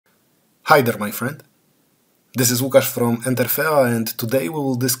Hi there, my friend. This is Łukasz from Enterfea, and today we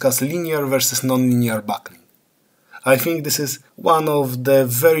will discuss linear versus nonlinear buckling. I think this is one of the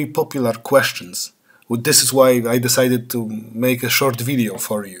very popular questions. This is why I decided to make a short video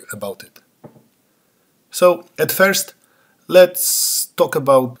for you about it. So, at first, let's talk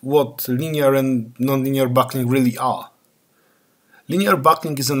about what linear and nonlinear buckling really are. Linear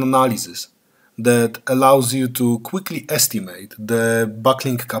buckling is an analysis that allows you to quickly estimate the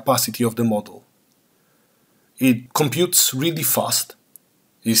buckling capacity of the model. It computes really fast,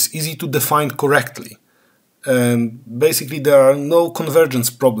 is easy to define correctly, and basically there are no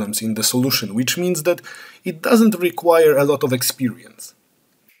convergence problems in the solution, which means that it doesn't require a lot of experience.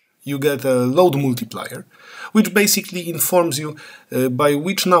 You get a load multiplier, which basically informs you by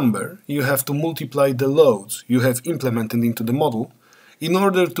which number you have to multiply the loads you have implemented into the model in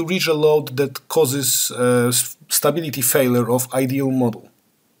order to reach a load that causes stability failure of ideal model.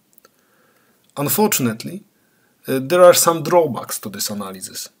 Unfortunately, there are some drawbacks to this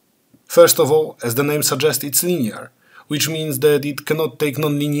analysis. First of all, as the name suggests, it's linear, which means that it cannot take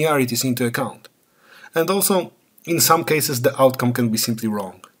non-linearities into account. And also, in some cases, the outcome can be simply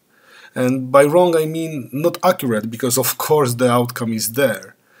wrong. And by wrong I mean not accurate, because of course the outcome is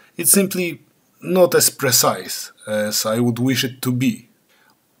there. It's simply not as precise as I would wish it to be.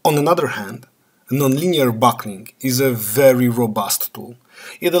 On the other hand, nonlinear buckling is a very robust tool.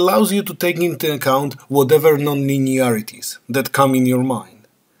 It allows you to take into account whatever nonlinearities that come in your mind.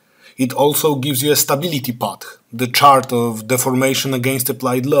 It also gives you a stability path, the chart of deformation against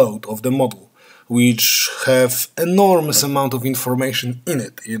applied load of the model, which have enormous amount of information in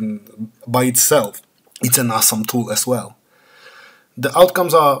it by itself. It's an awesome tool as well. The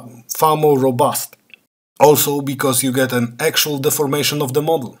outcomes are far more robust, also because you get an actual deformation of the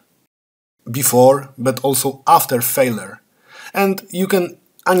model, before but also after failure, and you can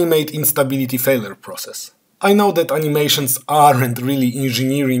animate instability failure process. I know that animations aren't really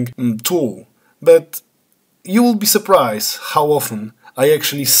engineering tool, but you will be surprised how often I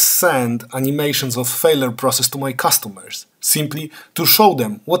actually send animations of failure process to my customers, simply to show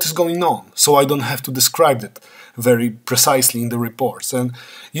them what is going on, so I don't have to describe it very precisely in the reports. And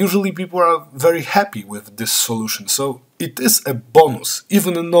usually people are very happy with this solution, so it is a bonus,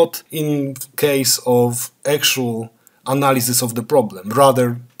 even not in case of actual analysis of the problem,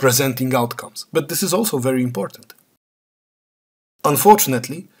 rather presenting outcomes. But this is also very important.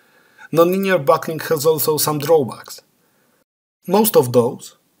 Unfortunately, nonlinear buckling has also some drawbacks. Most of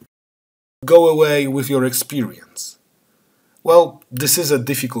those go away with your experience. Well, this is a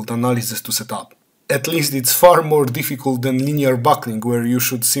difficult analysis to set up. At least it's far more difficult than linear buckling, where you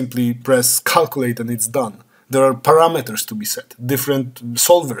should simply press calculate and it's done. There are parameters to be set, different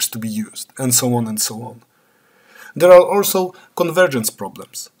solvers to be used, and so on and so on. There are also convergence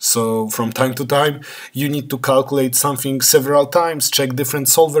problems, so from time to time you need to calculate something several times, check different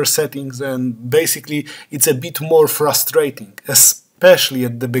solver settings, and basically it's a bit more frustrating, especially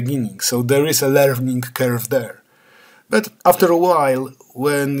at the beginning, so there is a learning curve there. But after a while,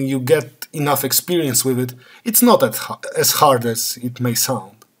 when you get enough experience with it, it's not as hard as it may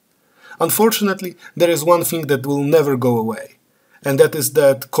sound. Unfortunately, there is one thing that will never go away, and that is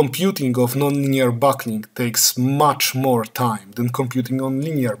that computing of nonlinear buckling takes much more time than computing on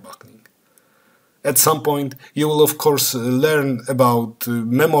linear buckling. At some point, you will of course learn about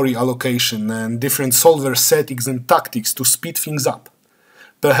memory allocation and different solver settings and tactics to speed things up.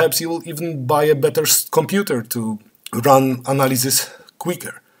 Perhaps you will even buy a better computer to run analysis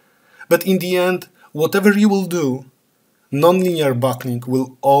quicker. But in the end, whatever you will do, nonlinear buckling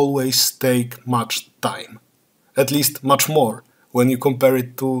will always take much time, at least much more when you compare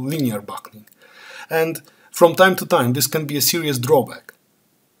it to linear buckling. And from time to time this can be a serious drawback.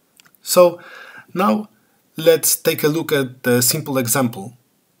 So now let's take a look at a simple example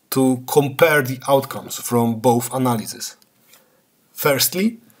to compare the outcomes from both analyses.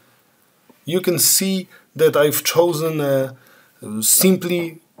 Firstly, you can see that I've chosen a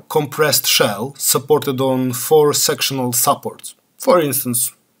simply compressed shell supported on 4 sectional supports, for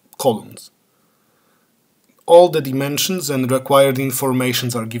instance columns. All the dimensions and required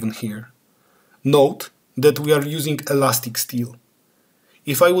informations are given here. Note that we are using elastic steel.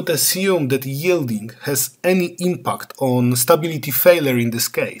 If I would assume that yielding has any impact on stability failure in this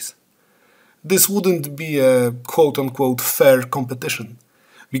case, this wouldn't be a quote-unquote fair competition,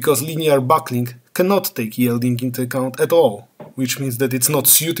 because linear buckling cannot take yielding into account at all, which means that it's not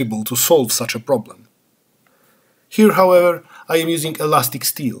suitable to solve such a problem. Here, however, I am using elastic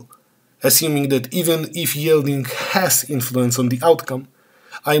steel, assuming that even if yielding has influence on the outcome,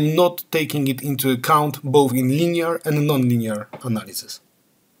 I am not taking it into account both in linear and nonlinear analysis.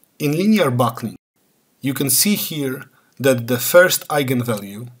 In linear buckling, you can see here that the first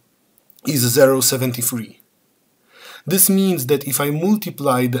eigenvalue is 0.73. This means that if I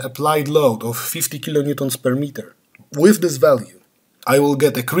multiply the applied load of 50 kilonewtons per meter with this value, I will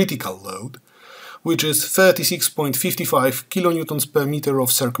get a critical load, which is 36.55 kilonewtons per meter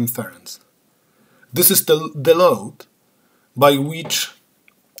of circumference. This is the load by which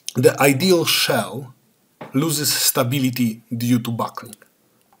the ideal shell loses stability due to buckling.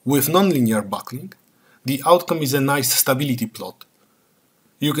 With nonlinear buckling, the outcome is a nice stability plot.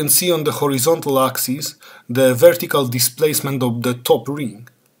 You can see on the horizontal axis the vertical displacement of the top ring,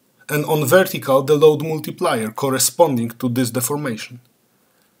 and on vertical the load multiplier corresponding to this deformation.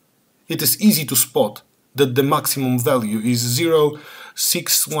 It is easy to spot that the maximum value is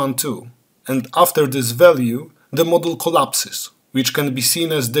 0.612, and after this value the model collapses, which can be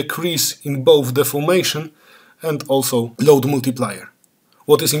seen as decrease in both deformation and also load multiplier.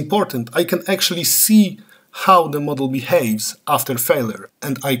 What is important, I can actually see how the model behaves after failure,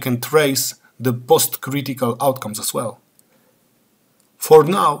 and I can trace the post-critical outcomes as well. For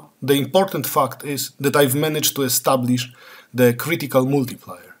now, the important fact is that I've managed to establish the critical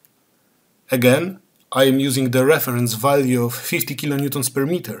multiplier. Again, I am using the reference value of 50 kilonewtons per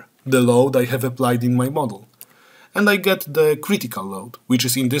meter, the load I have applied in my model, and I get the critical load, which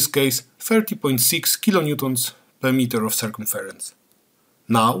is in this case 30.6 kilonewtons per meter of circumference.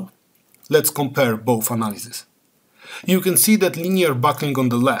 Now, let's compare both analyses. You can see that linear buckling on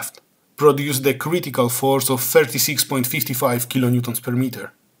the left produced the critical force of 36.55 kilonewtons per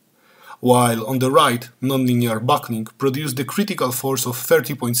meter, while on the right, nonlinear buckling produced the critical force of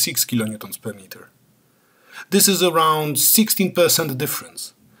 30.6 kilonewtons per meter. This is around 16%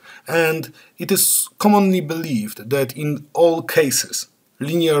 difference, and it is commonly believed that in all cases,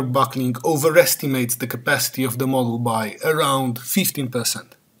 linear buckling overestimates the capacity of the model by around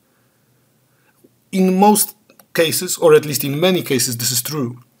 15%. In most cases, or at least in many cases, this is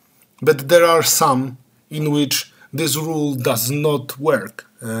true, but there are some in which this rule does not work,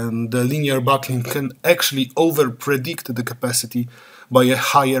 and the linear buckling can actually over-predict the capacity by a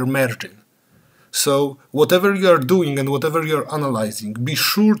higher margin. So, whatever you are doing and whatever you are analyzing, be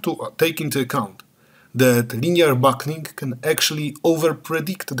sure to take into account that linear buckling can actually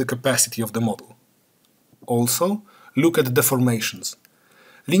over-predict the capacity of the model. Also, look at deformations.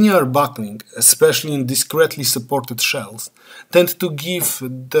 Linear buckling, especially in discretely supported shells, tend to give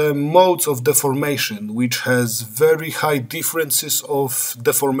the modes of deformation which has very high differences of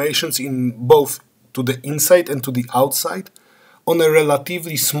deformations in both to the inside and to the outside on a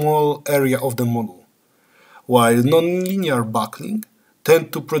relatively small area of the model, while nonlinear buckling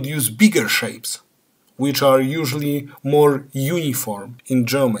tend to produce bigger shapes, which are usually more uniform in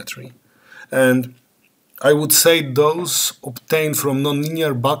geometry, and I would say those obtained from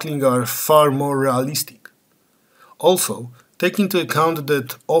nonlinear buckling are far more realistic. Also, take into account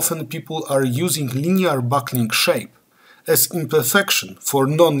that often people are using linear buckling shape as imperfection for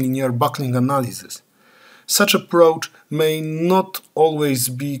nonlinear buckling analysis. Such approach may not always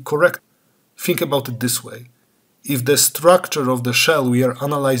be correct. Think about it this way. If the structure of the shell we are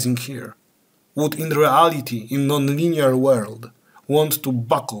analyzing here would in reality in nonlinear world want to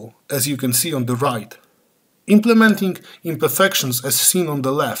buckle, as you can see on the right, implementing imperfections as seen on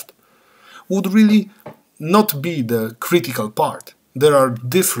the left would really not be the critical part. There are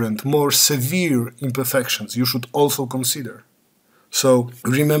different, more severe imperfections you should also consider. So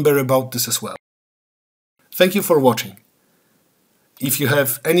remember about this as well. Thank you for watching. If you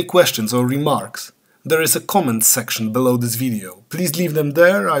have any questions or remarks, there is a comment section below this video. Please leave them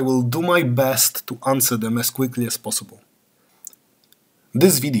there, I will do my best to answer them as quickly as possible.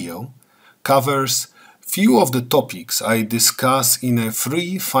 This video covers few of the topics I discuss in a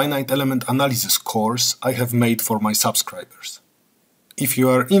free finite element analysis course I have made for my subscribers. If you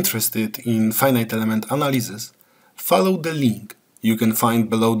are interested in finite element analysis, follow the link you can find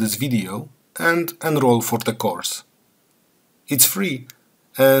below this video and enroll for the course. It's free,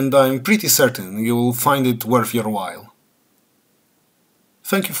 and I'm pretty certain you will find it worth your while.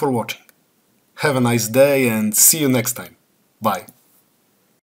 Thank you for watching. Have a nice day and see you next time. Bye.